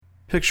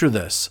Picture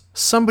this.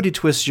 Somebody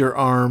twists your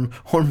arm,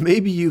 or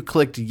maybe you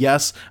clicked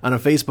yes on a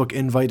Facebook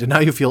invite and now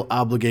you feel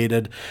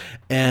obligated,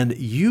 and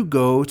you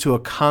go to a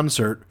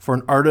concert for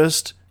an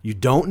artist you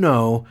don't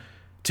know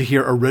to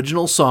hear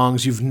original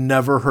songs you've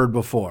never heard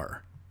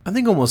before. I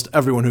think almost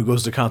everyone who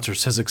goes to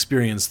concerts has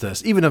experienced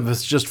this, even if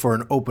it's just for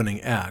an opening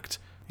act.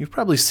 You've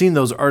probably seen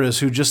those artists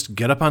who just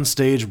get up on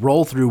stage,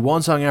 roll through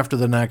one song after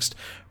the next,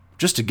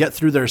 just to get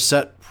through their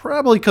set,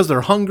 probably because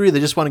they're hungry, they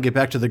just want to get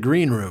back to the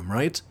green room,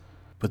 right?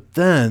 But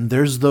then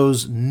there's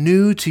those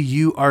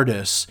new-to-you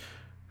artists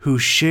who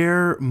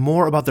share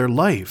more about their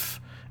life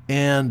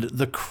and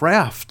the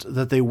craft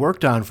that they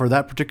worked on for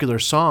that particular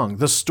song,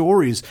 the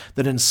stories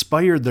that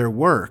inspired their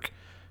work.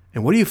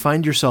 And what do you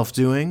find yourself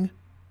doing?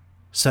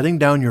 Setting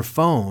down your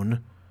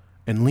phone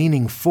and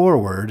leaning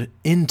forward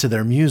into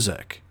their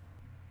music.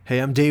 Hey,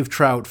 I'm Dave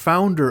Trout,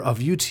 founder of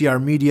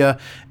UTR Media,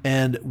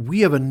 and we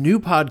have a new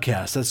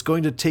podcast that's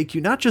going to take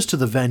you not just to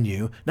the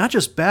venue, not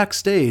just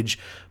backstage,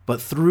 but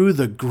through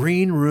the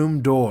green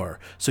room door.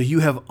 So you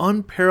have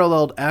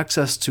unparalleled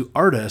access to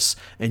artists,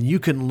 and you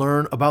can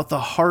learn about the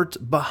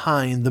heart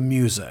behind the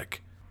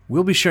music.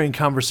 We'll be sharing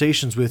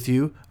conversations with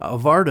you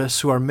of artists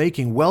who are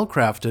making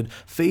well-crafted,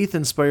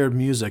 faith-inspired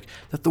music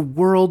that the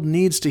world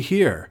needs to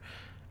hear.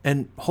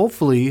 And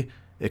hopefully,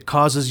 it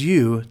causes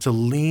you to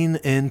lean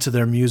into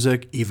their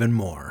music even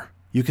more.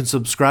 You can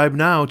subscribe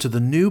now to the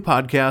new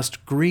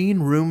podcast, Green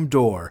Room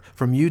Door,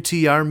 from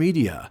UTR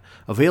Media,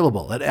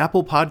 available at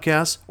Apple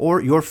Podcasts or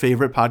your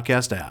favorite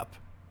podcast app.